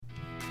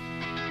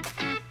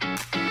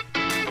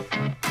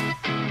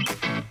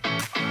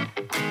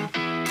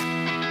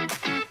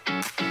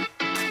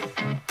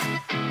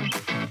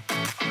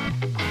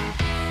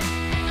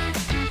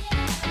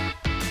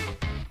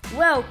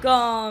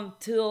Welcome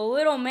to the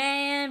Little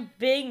Man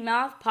Big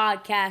Mouth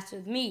podcast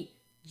with me,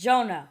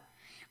 Jonah.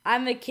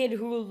 I'm a kid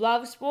who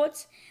loves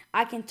sports.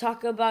 I can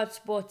talk about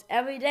sports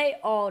every day,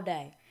 all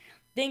day.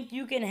 Think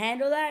you can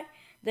handle that?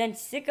 Then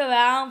stick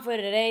around for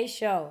today's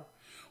show.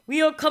 We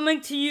are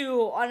coming to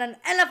you on an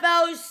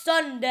NFL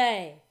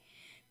Sunday.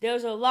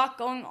 There's a lot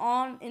going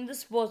on in the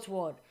sports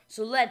world,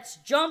 so let's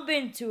jump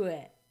into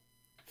it.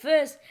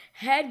 First,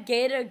 head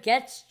Gator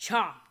gets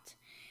chopped.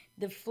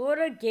 The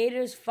Florida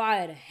Gators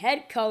fired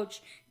head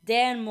coach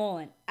Dan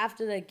Mullen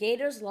after the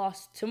Gators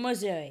lost to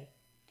Missouri.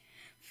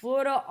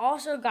 Florida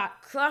also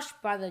got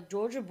crushed by the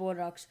Georgia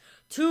Bulldogs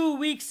 2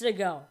 weeks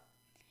ago.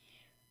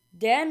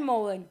 Dan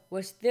Mullen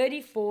was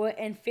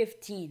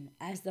 34-15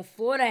 as the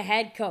Florida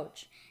head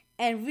coach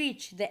and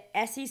reached the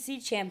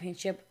SEC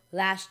championship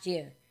last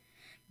year.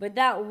 But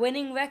that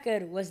winning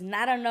record was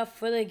not enough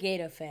for the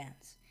Gator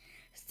fans.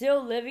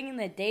 Still living in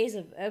the days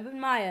of Urban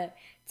Meyer,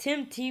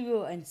 Tim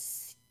Tebow, and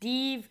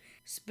Steve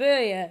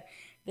Spurrier,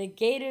 the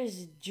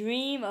Gators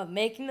dream of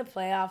making the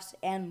playoffs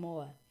and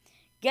more.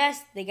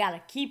 Guess they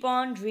gotta keep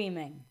on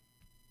dreaming.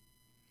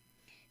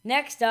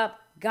 Next up,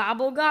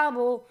 gobble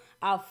gobble.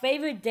 Our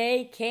favorite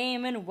day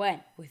came and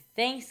went with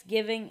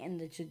Thanksgiving and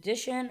the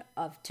tradition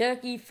of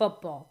turkey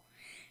football.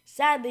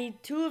 Sadly,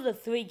 2 of the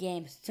 3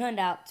 games turned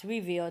out to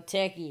be real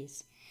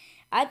turkeys.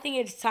 I think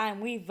it's time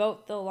we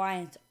vote the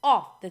Lions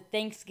off the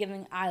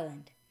Thanksgiving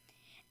island.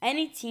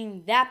 Any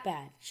team that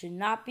bad should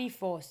not be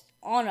forced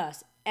on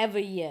us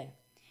every year.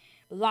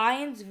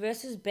 Lions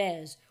versus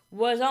Bears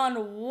was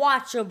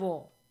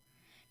unwatchable.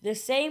 The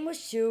same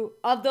was true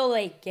of the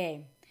late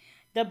game.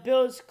 The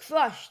Bills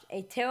crushed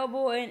a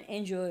terrible and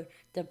injured,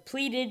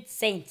 depleted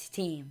Saints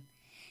team.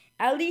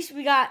 At least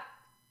we got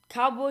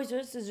Cowboys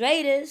versus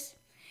Raiders.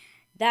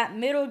 That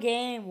middle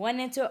game went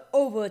into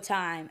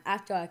overtime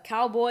after a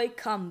Cowboy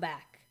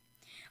comeback.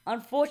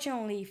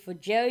 Unfortunately for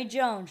Jerry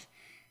Jones,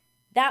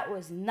 that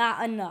was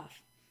not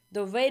enough.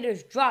 The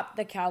Raiders dropped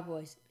the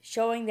Cowboys,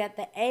 showing that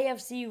the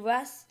AFC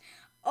West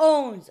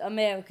owns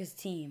America's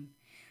team.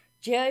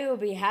 Jerry will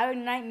be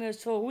having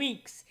nightmares for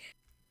weeks.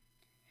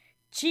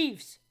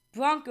 Chiefs,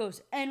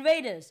 Broncos, and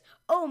Raiders,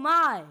 oh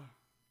my!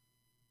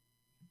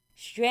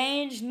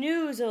 Strange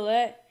news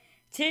alert.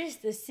 'Tis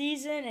the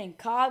season in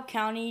Cobb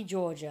County,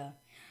 Georgia.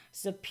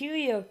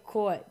 Superior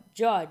Court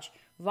Judge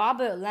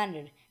Robert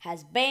Leonard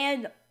has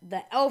banned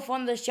the elf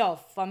on the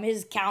shelf from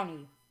his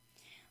county.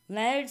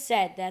 Leonard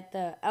said that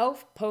the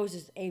elf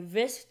poses a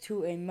risk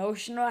to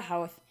emotional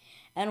health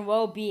and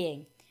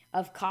well-being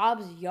of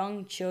Cobb's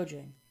young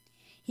children.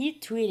 He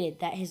tweeted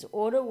that his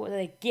order was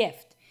a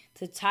gift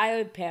to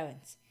tired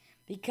parents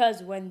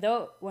because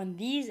when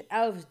these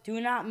elves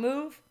do not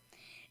move,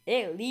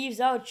 it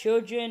leaves our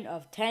children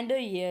of tender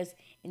years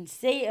in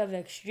state of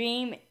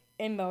extreme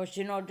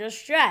emotional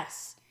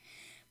distress.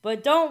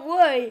 But don't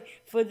worry,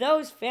 for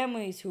those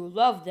families who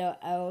love their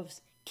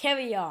elves,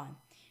 carry on.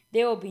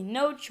 There will be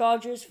no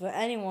charges for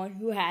anyone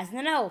who has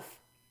an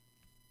elf.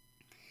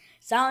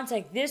 Sounds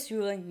like this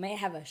ruling may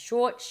have a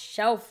short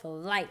shelf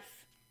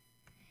life.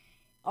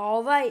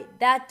 Alright,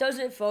 that does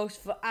it, folks,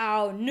 for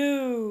our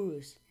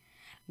news.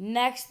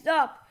 Next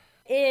up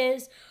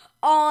is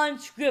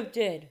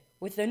Unscripted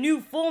with a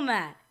new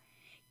format.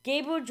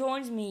 Gabriel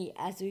joins me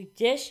as we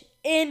dish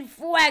in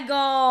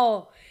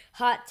fuego.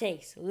 Hot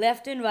takes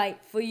left and right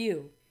for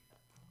you.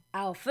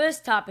 Our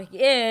first topic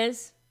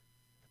is...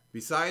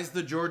 Besides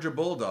the Georgia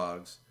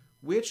Bulldogs,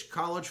 which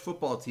college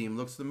football team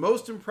looks the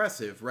most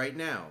impressive right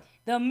now?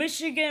 The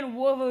Michigan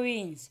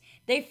Wolverines.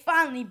 They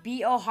finally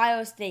beat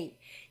Ohio State.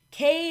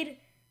 Cade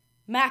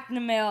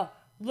McNamara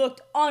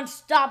looked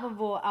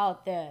unstoppable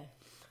out there.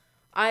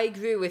 I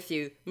agree with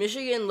you.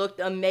 Michigan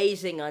looked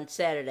amazing on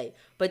Saturday,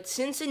 but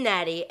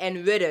Cincinnati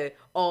and Ritter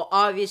are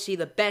obviously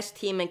the best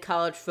team in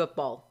college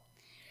football.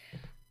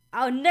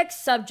 Our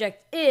next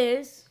subject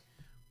is...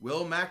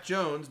 Will Mac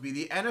Jones be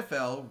the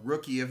NFL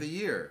Rookie of the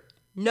Year?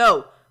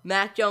 No,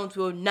 Mac Jones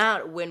will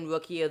not win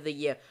Rookie of the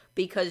Year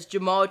because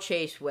Jamar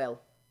Chase will.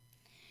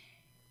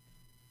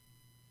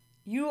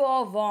 You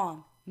are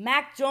wrong.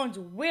 Mac Jones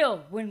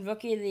will win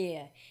Rookie of the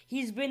Year.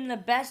 He's been the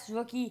best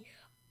rookie,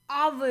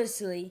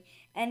 obviously,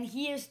 and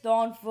he has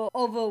thrown for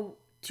over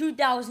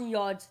 2,000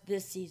 yards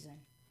this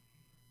season.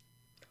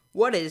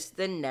 What is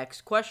the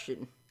next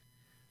question?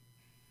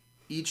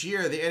 Each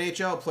year, the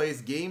NHL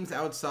plays games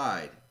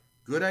outside.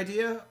 Good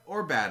idea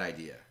or bad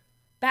idea?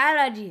 Bad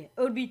idea.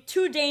 It would be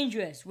too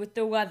dangerous with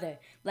the weather.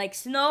 Like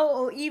snow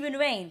or even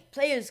rain,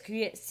 players could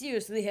get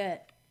seriously hurt.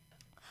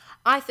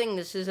 I think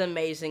this is an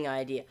amazing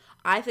idea.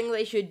 I think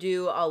they should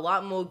do a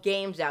lot more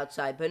games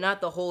outside, but not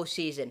the whole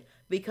season,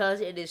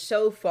 because it is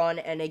so fun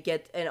and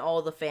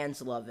all the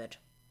fans love it.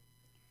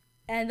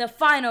 And the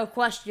final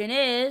question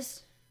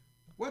is...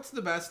 What's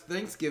the best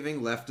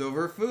Thanksgiving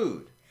leftover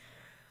food?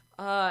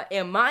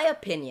 In my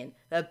opinion,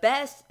 the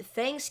best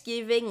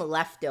Thanksgiving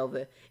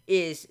leftover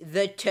is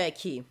the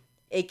turkey.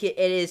 It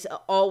is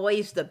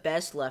always the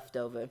best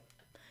leftover.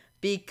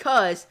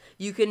 Because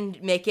you can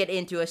make it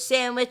into a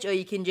sandwich or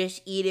you can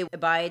just eat it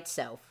by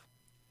itself.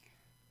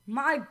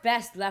 My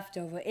best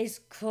leftover is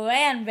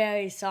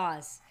cranberry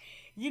sauce.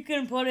 You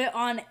can put it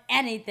on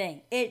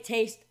anything. It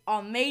tastes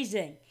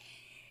amazing.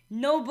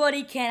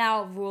 Nobody can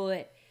outrule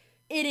it.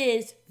 It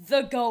is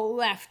the GOAT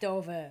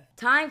leftover.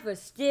 Time for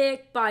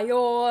Stick by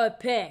Your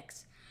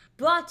Picks.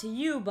 Brought to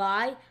you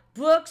by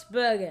Brooks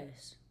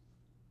Burgers.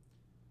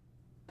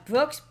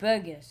 Brooks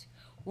Burgers,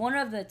 one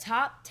of the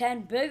top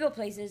 10 burger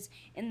places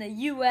in the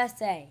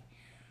USA.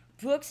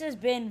 Brooks has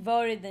been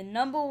voted the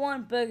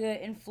 #1 burger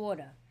in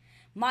Florida.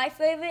 My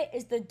favorite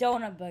is the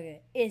donut burger.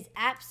 It is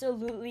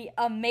absolutely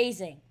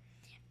amazing.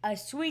 A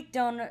sweet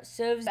donut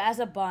serves as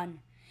a bun,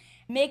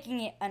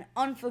 making it an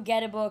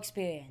unforgettable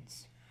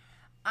experience.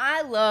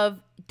 I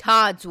love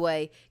Todd's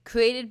Way,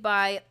 created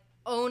by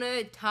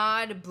owner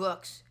Todd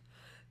Brooks.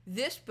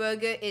 This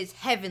burger is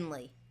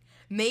heavenly.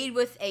 Made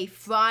with a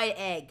fried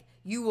egg,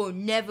 you will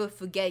never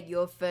forget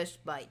your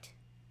first bite.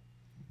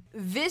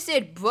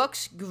 Visit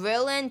Brooks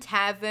Grill and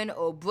Tavern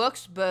or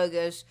Brooks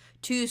Burgers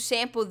to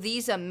sample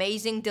these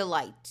amazing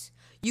delights.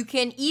 You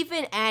can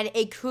even add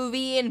a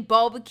Korean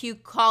barbecue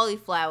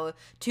cauliflower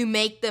to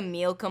make the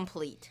meal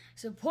complete.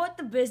 Support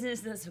the business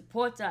that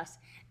supports us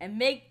and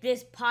make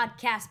this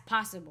podcast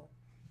possible.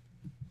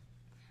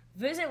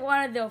 Visit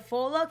one of their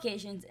 4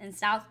 locations in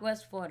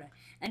Southwest Florida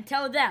and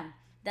tell them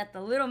that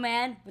the little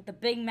man with the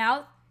big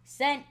mouth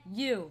sent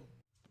you.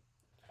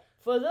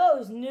 For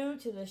those new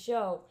to the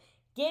show,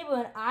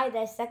 Gabriel and I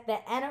dissect the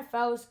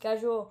NFL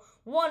schedule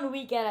 1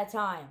 week at a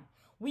time.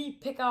 We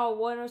pick our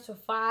winners for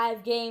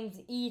 5 games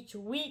each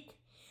week.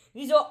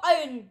 These are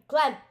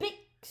ironclad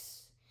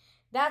picks.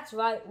 That's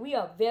right, we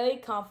are very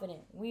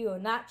confident. We will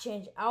not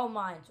change our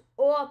minds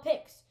or our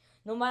picks,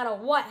 no matter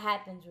what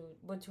happens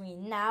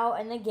between now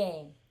and the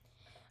game.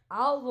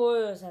 Our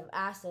lawyers have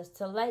asked us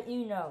to let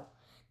you know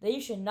that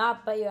you should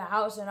not bet your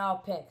house on our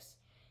picks.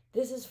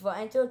 This is for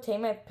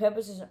entertainment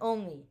purposes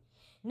only.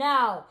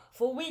 Now,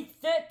 for week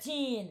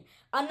 13,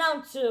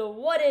 announcer,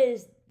 what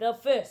is the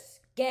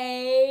first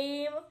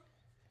game?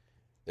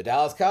 The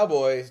Dallas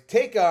Cowboys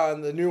take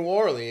on the New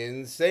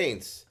Orleans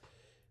Saints.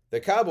 The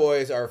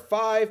Cowboys are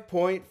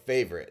 5-point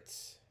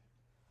favorites.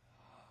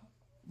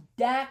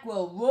 Dak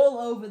will roll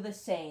over the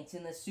Saints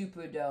in the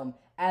Superdome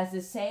as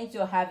the Saints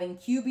are having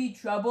QB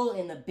trouble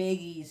in the Big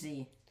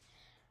Easy.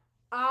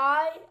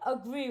 I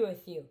agree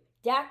with you.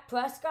 Dak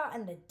Prescott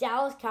and the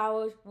Dallas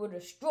Cowboys will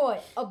destroy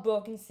a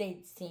broken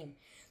Saints team.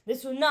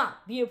 This will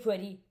not be a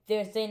pretty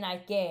Thursday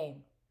night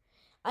game.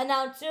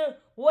 Announcer,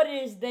 what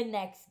is the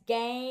next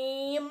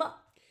game?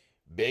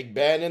 Big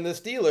Ben and the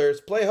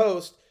Steelers play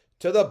host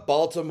to the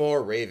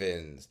Baltimore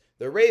Ravens.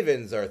 The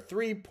Ravens are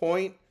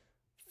 3-point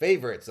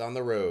favorites on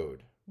the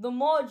road.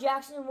 Lamar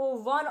Jackson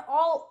will run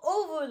all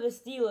over the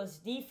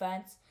Steelers'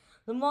 defense.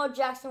 Lamar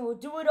Jackson will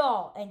do it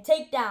all and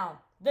take down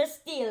the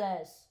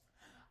Steelers.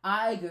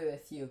 I agree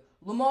with you.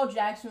 Lamar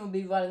Jackson will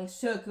be running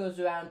circles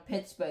around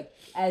Pittsburgh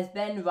as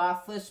Ben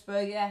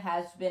Roethlisberger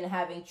has been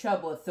having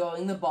trouble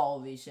throwing the ball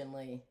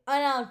recently.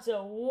 Announcer,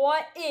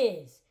 what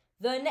is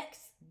the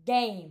next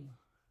game?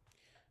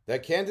 The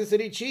Kansas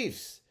City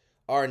Chiefs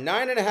are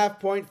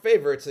 9.5-point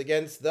favorites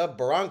against the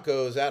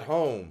Broncos at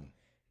home.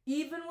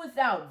 Even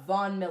without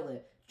Von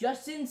Miller,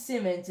 Justin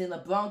Simmons and the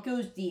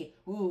Broncos D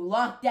will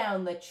lock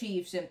down the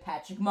Chiefs and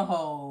Patrick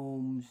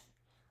Mahomes.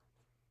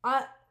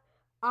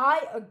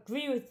 I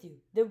agree with you.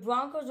 The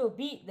Broncos will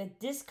beat the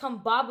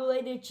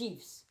discombobulated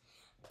Chiefs.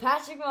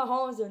 Patrick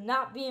Mahomes will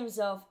not be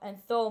himself and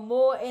throw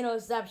more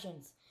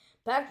interceptions.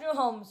 Patrick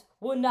Mahomes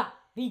will not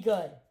be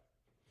good.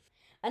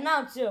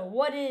 Announcer,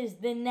 what is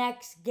the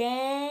next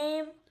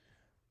game?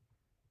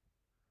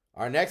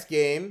 Our next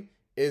game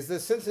is the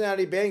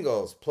Cincinnati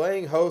Bengals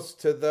playing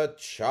host to the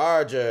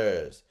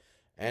Chargers.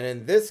 And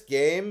in this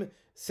game,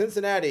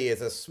 Cincinnati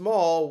is a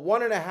small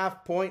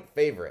 1.5-point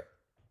favorite.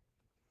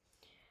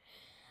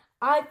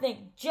 I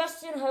think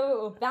Justin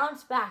Herbert will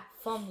bounce back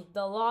from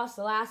the loss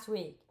last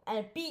week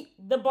and beat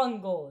the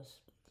Bengals.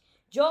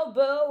 Joe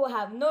Burrow will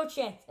have no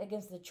chance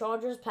against the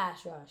Chargers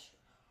pass rush.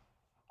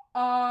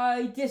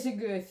 I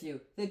disagree with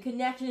you. The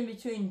connection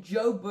between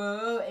Joe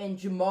Burrow and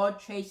Jamar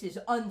Chase is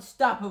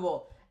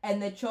unstoppable, and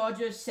the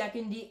Chargers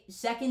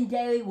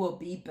secondary will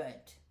be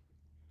burnt.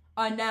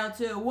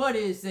 Announcer, what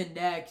is the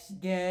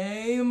next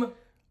game?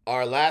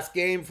 Our last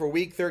game for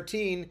Week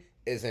 13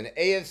 is an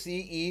AFC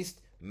East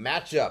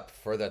matchup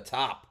for the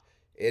top.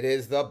 It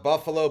is the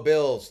Buffalo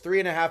Bills,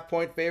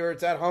 3.5-point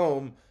favorites at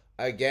home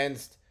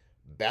against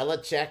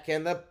Belichick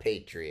and the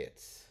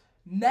Patriots.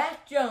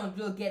 Mac Jones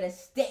will get a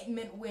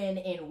statement win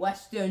in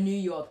Western New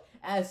York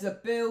as the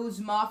Bills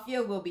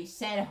Mafia will be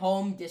sent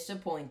home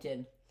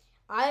disappointed.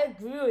 I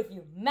agree with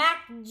you.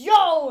 Mac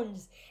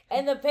Jones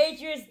and the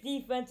Patriots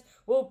defense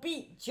will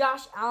beat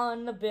Josh Allen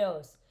and the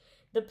Bills.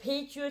 The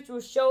Patriots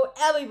will show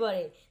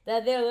everybody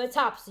that they're the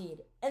top seed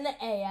in the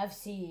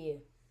AFC.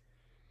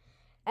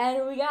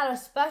 And we got a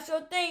special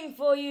thing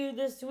for you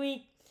this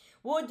week.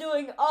 We're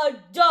doing a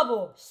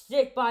double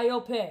stick by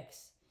your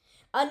picks.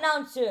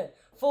 Announcer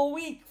for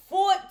week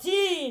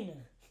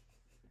 14.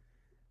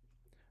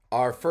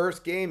 Our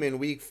first game in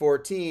Week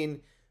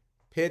 14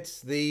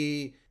 pits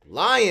the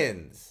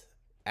Lions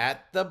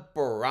at the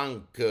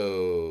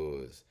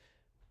Broncos.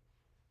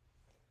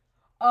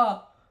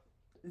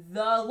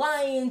 The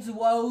Lions'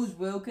 woes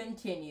will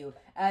continue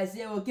as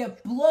they will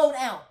get blown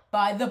out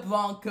by the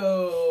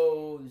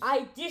Broncos.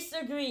 I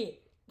disagree.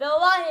 The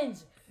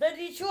Lions, the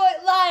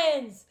Detroit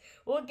Lions,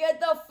 will get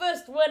the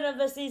first win of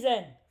the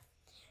season.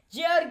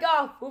 Jared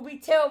Goff will be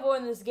terrible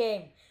in this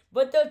game,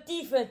 but the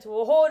defense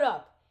will hold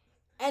up,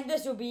 and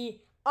this will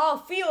be a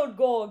field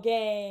goal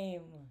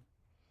game.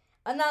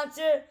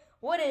 Announcer,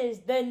 what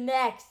is the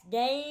next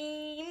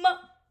game?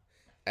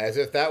 As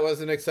if that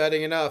wasn't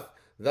exciting enough,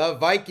 the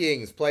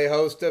Vikings play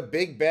host to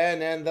Big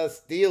Ben and the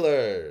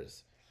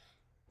Steelers.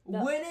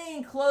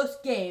 Winning close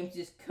games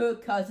is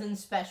Kirk Cousins'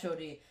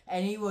 specialty,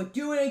 and he will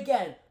do it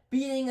again,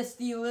 beating the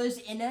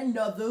Steelers in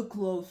another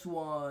close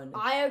one.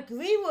 I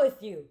agree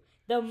with you.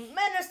 The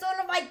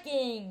Minnesota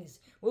Vikings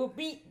will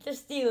beat the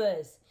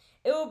Steelers.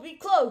 It will be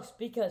close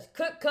because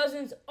Kirk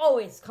Cousins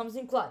always comes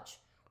in clutch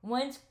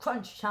when it's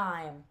crunch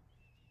time.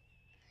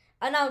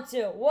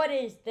 Announcer, what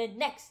is the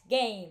next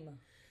game?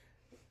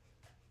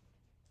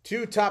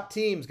 Two top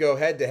teams go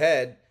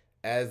head-to-head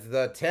as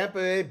the Tampa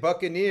Bay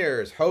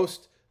Buccaneers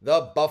host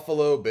the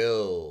Buffalo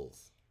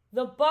Bills.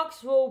 The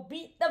Bucs will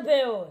beat the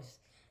Bills.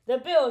 The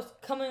Bills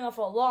coming off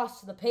a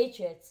loss to the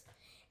Patriots,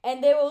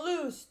 and they will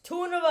lose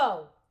 2 in a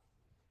row.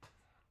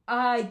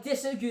 I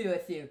disagree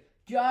with you.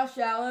 Josh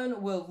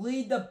Allen will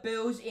lead the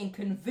Bills in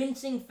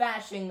convincing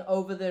fashion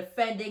over the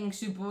defending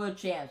Super Bowl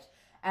champs,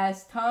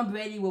 as Tom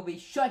Brady will be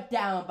shut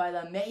down by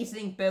the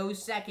amazing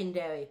Bills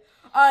secondary.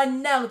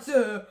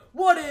 Announcer,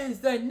 what is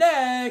the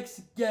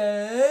next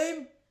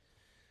game?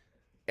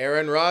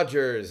 Aaron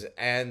Rodgers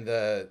and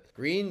the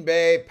Green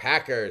Bay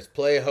Packers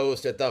play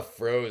host at the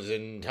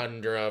frozen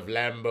tundra of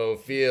Lambeau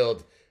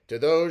Field to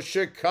those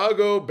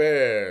Chicago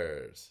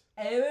Bears.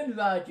 Aaron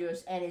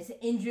Rodgers and his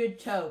injured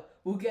toe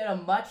will get a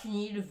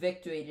much-needed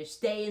victory to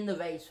stay in the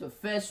race for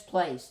first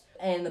place,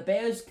 and the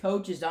Bears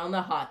coach is on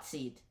the hot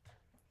seat.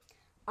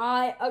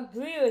 I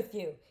agree with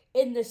you.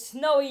 In the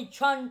snowy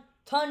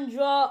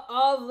tundra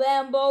of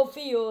Lambeau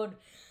Field,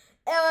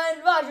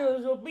 Aaron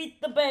Rodgers will beat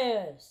the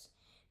Bears.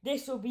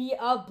 This will be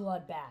a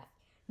bloodbath.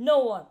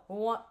 No one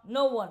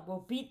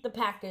will beat the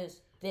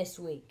Packers this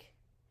week.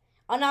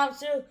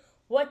 Announcer,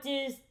 what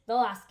is the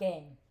last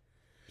game?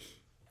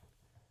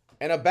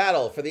 And a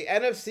battle for the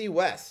NFC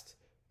West.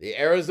 The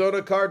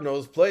Arizona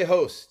Cardinals play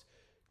host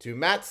to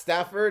Matt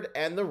Stafford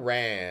and the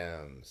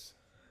Rams.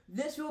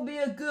 This will be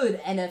a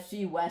good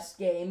NFC West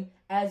game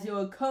as it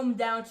will come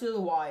down to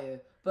the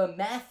wire, but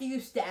Matthew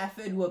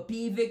Stafford will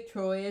be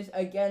victorious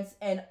against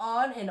an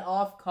on and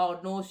off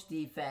Cardinals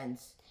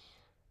defense.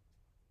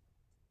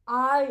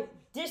 I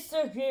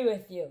disagree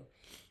with you.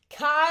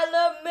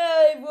 Kyler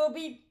Murray will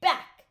be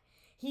back.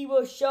 He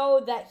will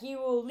show that he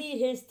will lead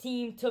his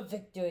team to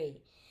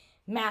victory.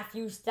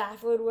 Matthew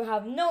Stafford will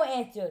have no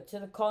answer to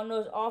the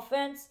Cardinals'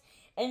 offense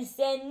and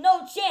stand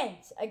no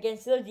chance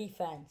against their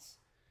defense.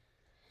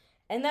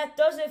 And that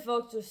does it,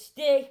 folks, so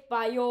stick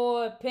by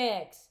your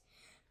picks.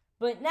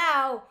 But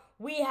now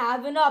we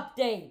have an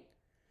update.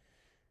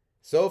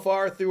 So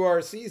far through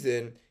our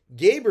season,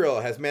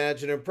 Gabriel has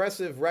managed an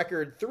impressive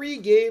record 3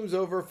 games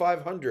over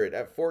 500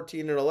 at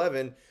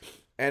 14-11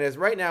 and is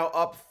right now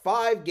up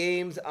 5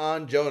 games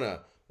on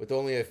Jonah with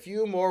only a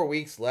few more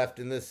weeks left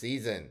in the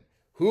season.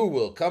 Who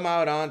will come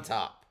out on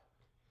top?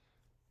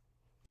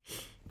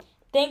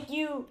 Thank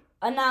you,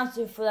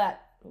 announcer, for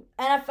that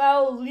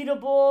NFL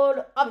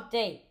leaderboard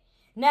update.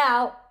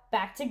 Now,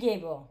 back to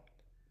Gabriel.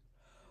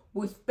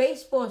 With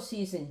baseball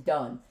season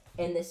done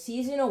and the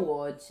season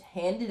awards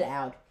handed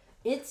out,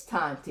 it's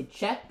time to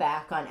check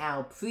back on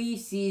our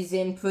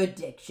preseason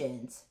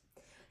predictions.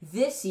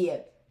 This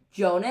year,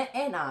 Jonah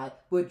and I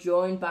were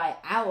joined by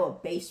our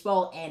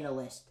baseball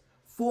analyst,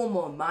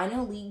 former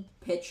minor league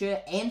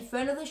pitcher and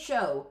friend of the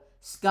show,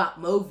 Scott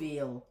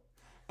Moville.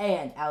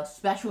 And our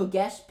special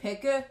guest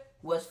picker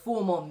was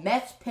former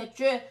Mets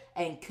pitcher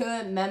and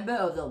current member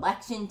of the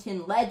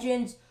Lexington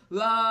Legends,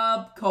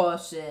 Rob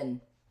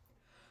Carson.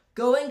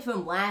 Going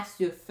from last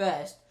to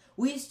first,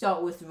 we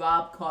start with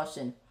Rob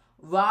Carson.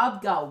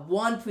 Rob got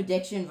one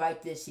prediction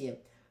right this year.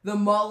 The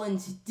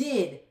Marlins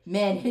did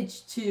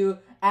manage to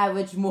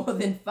average more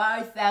than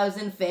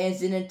 5,000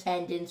 fans in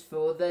attendance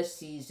for the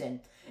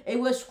season. It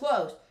was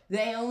close.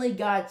 They only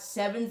got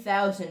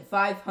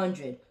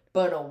 7,500,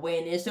 but a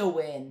win is a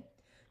win.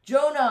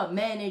 Jonah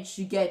managed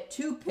to get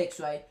 2 picks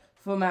right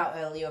from our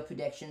earlier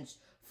predictions.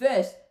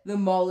 First, the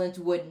Marlins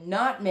would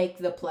not make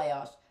the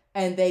playoffs,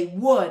 and they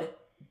would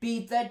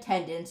beat the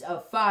attendance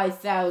of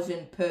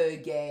 5,000 per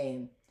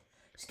game.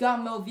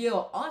 Scott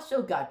Moville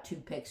also got 2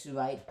 picks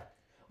right,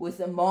 with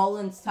the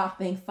Marlins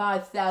topping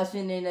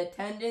 5,000 in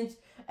attendance,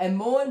 and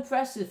more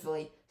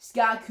impressively,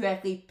 Scott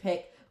correctly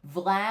picked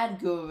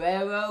Vlad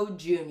Guerrero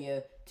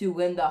Jr. to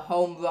win the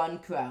home run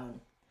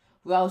crown.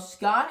 While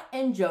Scott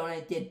and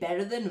Jonah did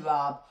better than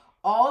Rob,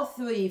 all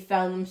 3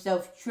 found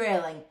themselves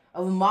trailing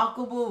a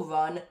remarkable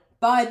run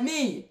by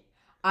me.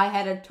 I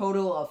had a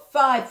total of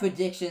 5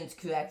 predictions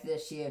correct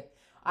this year.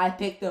 I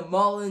picked the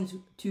Marlins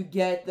to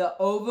get the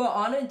over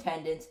on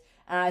attendance,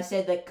 and I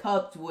said the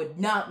Cubs would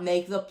not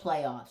make the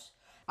playoffs.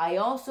 I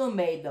also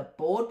made the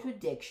bold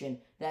prediction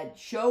that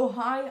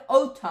Shohei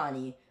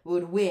Ohtani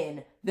would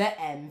win the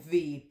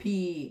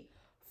MVP.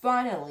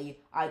 Finally,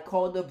 I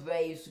called the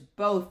Braves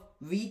both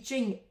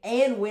reaching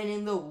and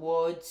winning the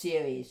World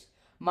Series.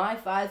 My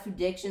 5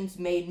 predictions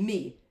made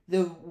me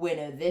the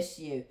winner this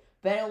year.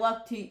 Better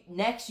luck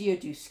next year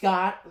to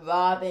Scott,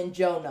 Rob, and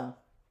Jonah.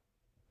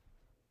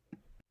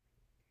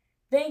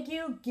 Thank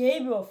you,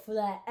 Gabriel, for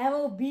that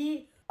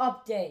MLB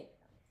update.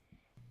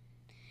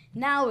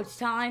 Now it's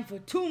time for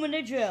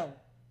 2-minute drill.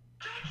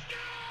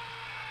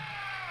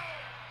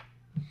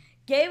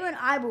 Gabriel and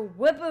I will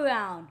whip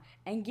around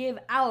and give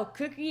our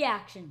quick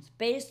reactions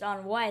based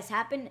on what has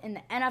happened in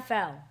the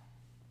NFL.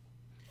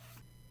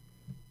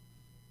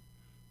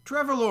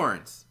 Trevor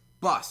Lawrence,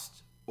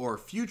 bust or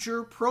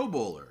future Pro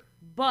Bowler?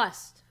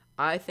 Bust.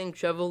 I think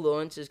Trevor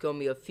Lawrence is going to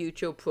be a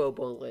future Pro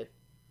Bowler.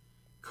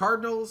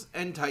 Cardinals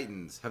and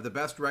Titans have the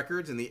best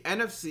records in the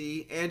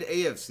NFC and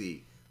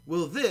AFC.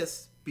 Will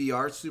this be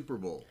our Super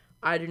Bowl?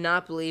 I do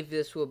not believe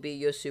this will be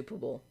your Super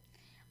Bowl.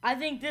 I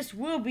think this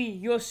will be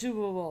your Super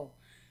Bowl.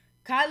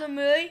 Kyler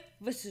Murray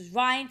versus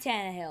Ryan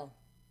Tannehill.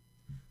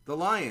 The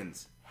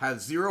Lions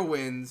have 0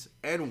 wins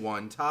and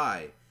 1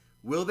 tie.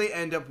 Will they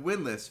end up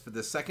winless for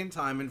the second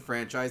time in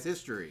franchise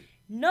history?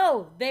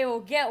 No, they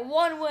will get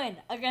 1 win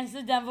against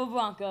the Denver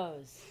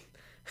Broncos.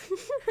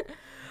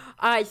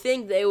 I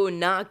think they will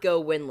not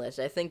go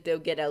winless. I think they'll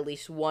get at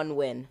least 1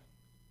 win.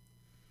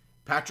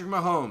 Patrick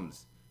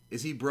Mahomes,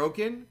 is he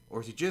broken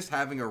or is he just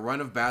having a run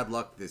of bad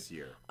luck this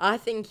year? I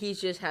think he's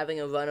just having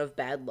a run of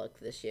bad luck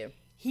this year.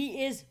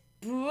 He is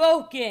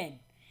broken.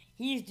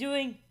 He's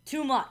doing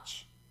too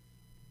much.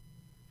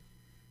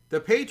 The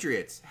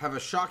Patriots have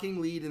a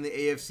shocking lead in the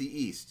AFC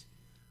East.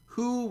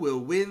 Who will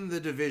win the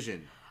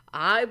division?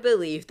 I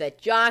believe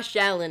that Josh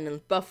Allen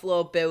and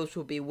Buffalo Bills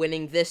will be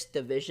winning this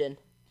division.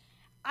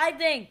 I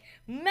think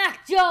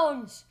Mac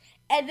Jones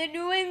and the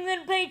New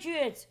England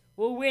Patriots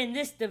will win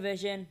this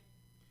division.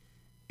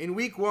 In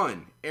Week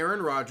 1,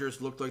 Aaron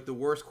Rodgers looked like the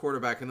worst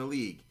quarterback in the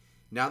league.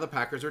 Now the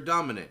Packers are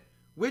dominant.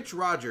 Which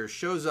Rodgers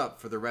shows up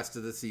for the rest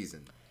of the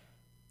season?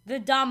 The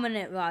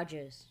dominant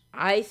Rodgers.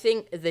 I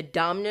think the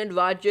dominant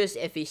Rodgers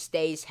if he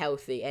stays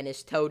healthy and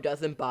his toe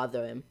doesn't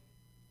bother him.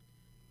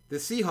 The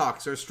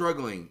Seahawks are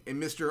struggling,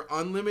 and Mr.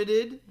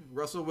 Unlimited,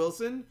 Russell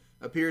Wilson,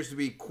 appears to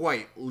be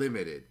quite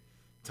limited.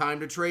 Time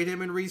to trade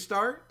him and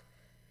restart?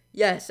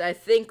 Yes, I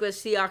think the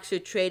Seahawks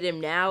should trade him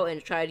now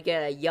and try to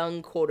get a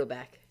young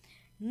quarterback.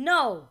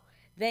 No,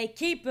 they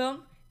keep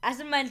him as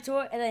a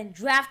mentor and then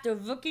draft a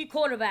rookie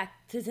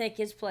quarterback to take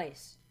his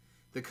place.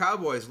 The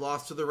Cowboys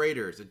lost to the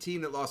Raiders, a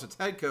team that lost its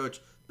head coach,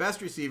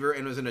 best receiver,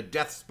 and was in a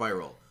death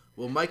spiral.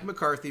 Will Mike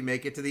McCarthy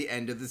make it to the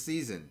end of the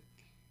season?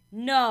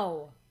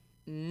 No.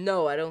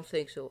 No, I don't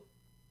think so.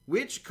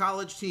 Which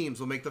college teams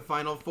will make the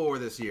Final Four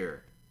this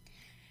year?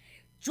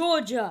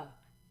 Georgia,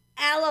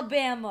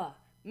 Alabama,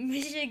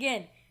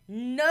 Michigan,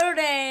 Notre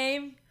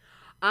Dame.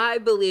 I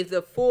believe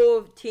the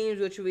 4 teams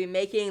which will be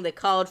making the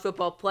college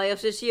football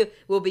playoffs this year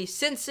will be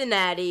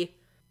Cincinnati,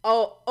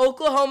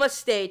 Oklahoma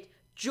State,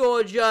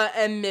 Georgia,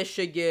 and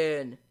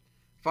Michigan.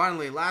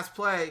 Finally, last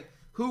play.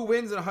 Who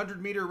wins a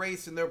 100-meter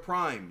race in their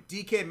prime?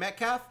 DK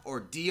Metcalf or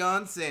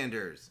Deion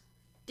Sanders?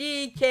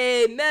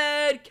 DK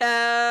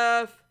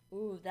Metcalf.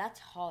 Ooh, that's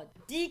hard.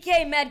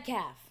 DK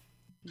Metcalf.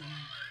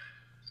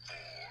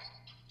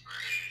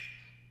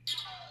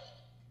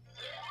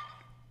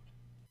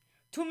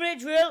 2-minute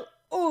drill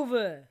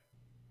over.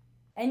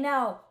 And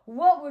now,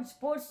 what would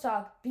sports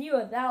talk be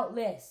without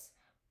lists?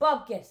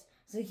 Bupkis.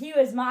 So here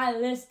is my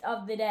list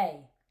of the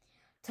day.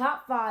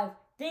 Top 5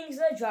 things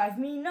that drive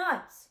me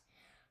nuts.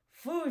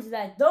 Foods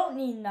that don't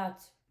need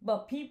nuts,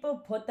 but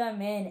people put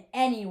them in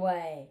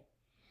anyway.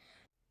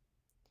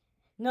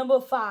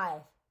 Number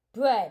 5,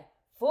 bread.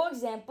 For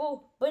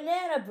example,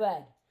 banana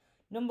bread.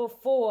 Number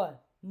 4,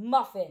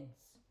 muffins.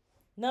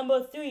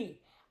 Number 3,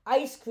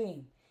 ice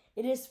cream.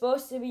 It is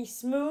supposed to be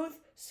smooth,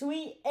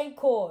 sweet, and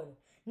cold.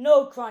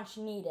 No crunch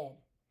needed.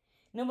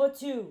 Number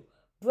 2,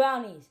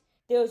 brownies.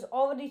 There is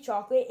already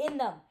chocolate in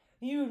them.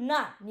 You do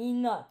not need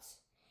nuts.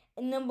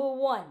 And number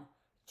 1,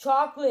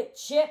 chocolate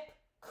chip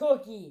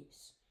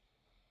cookies.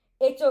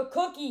 It's a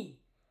cookie.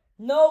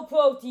 No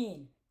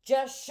protein,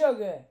 just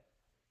sugar.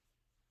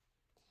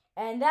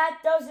 And that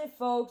does it,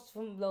 folks,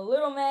 from the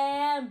Little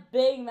Man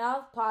Big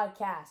Mouth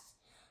podcast.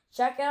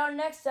 Check out our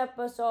next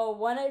episode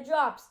when it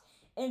drops.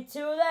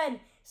 Until then,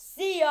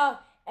 see ya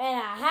and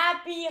a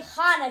happy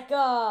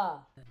Hanukkah!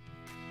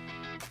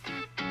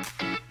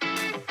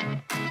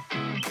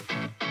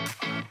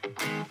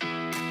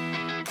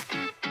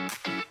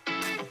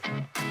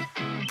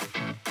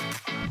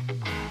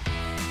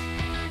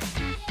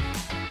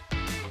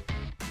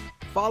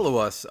 Follow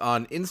us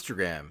on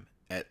Instagram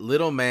at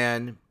Little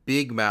Man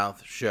Big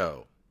Mouth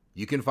Show.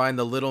 You can find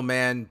the Little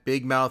Man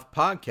Big Mouth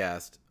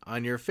podcast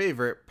on your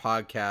favorite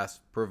podcast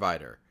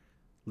provider.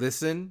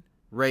 Listen,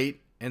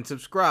 rate, and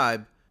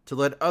subscribe to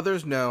let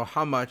others know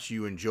how much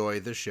you enjoy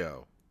the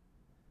show.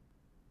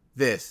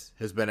 This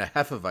has been a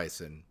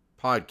Hefeweizen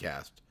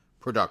podcast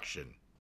production.